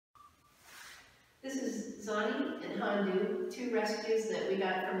This is Zani and Handu, two rescues that we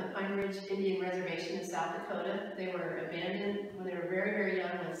got from the Pine Ridge Indian Reservation in South Dakota. They were abandoned when they were very, very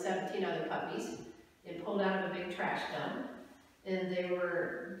young with 17 other puppies and pulled out of a big trash dump. And they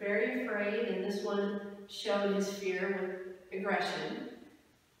were very afraid, and this one showed his fear with aggression,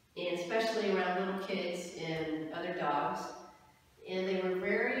 and especially around little kids and other dogs. And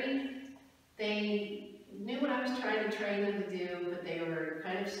they knew what I was trying to train them to do, but they were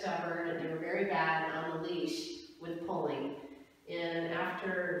kind of stubborn, and they were very bad on the leash with pulling. And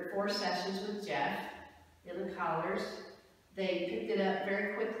after 4 sessions with Jeff in the collars, they picked it up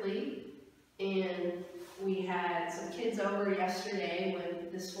very quickly. And we had some kids over yesterday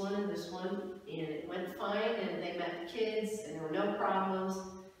with this one, and it went fine, and they met the kids, and there were no problems,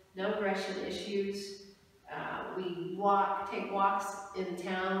 no aggression issues. We take walks in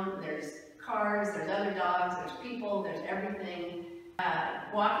town. There's cars, there's other dogs, there's people, there's everything.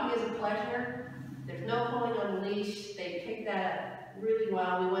 Walking is a pleasure. There's no pulling on the leash. They picked that up really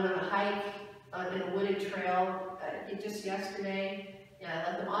well. We went on a hike in a wooded trail just yesterday. And I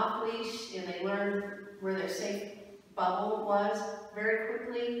let them off leash, and they learned where their safe bubble was very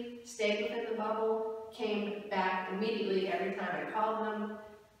quickly, stayed within the bubble, came back immediately every time I called them.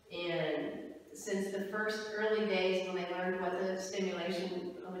 And since the first early days when they learned what the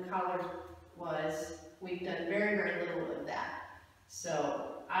stimulation on the collar was, we've done very, very little of that.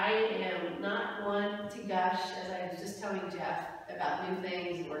 So I am not one to gush, as I was just telling Jeff, about new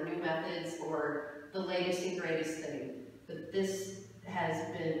things or new methods or the latest and greatest thing. But this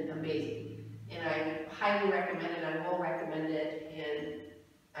has been amazing, and I highly recommend it. I will recommend it, and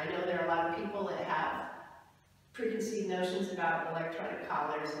I know there are a lot of people that have preconceived notions about electronic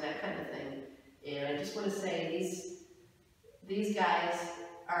collars and that kind of thing. And I just want to say these guys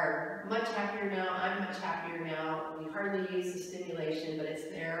are much happier now. I'm much happier now. We hardly use the stimulation, but it's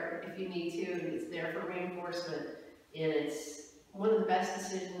there if you need to, and it's there for reinforcement, and it's one of the best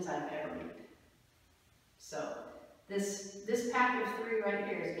decisions I've ever made. So this pack of 3 right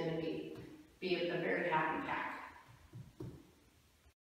here is going to be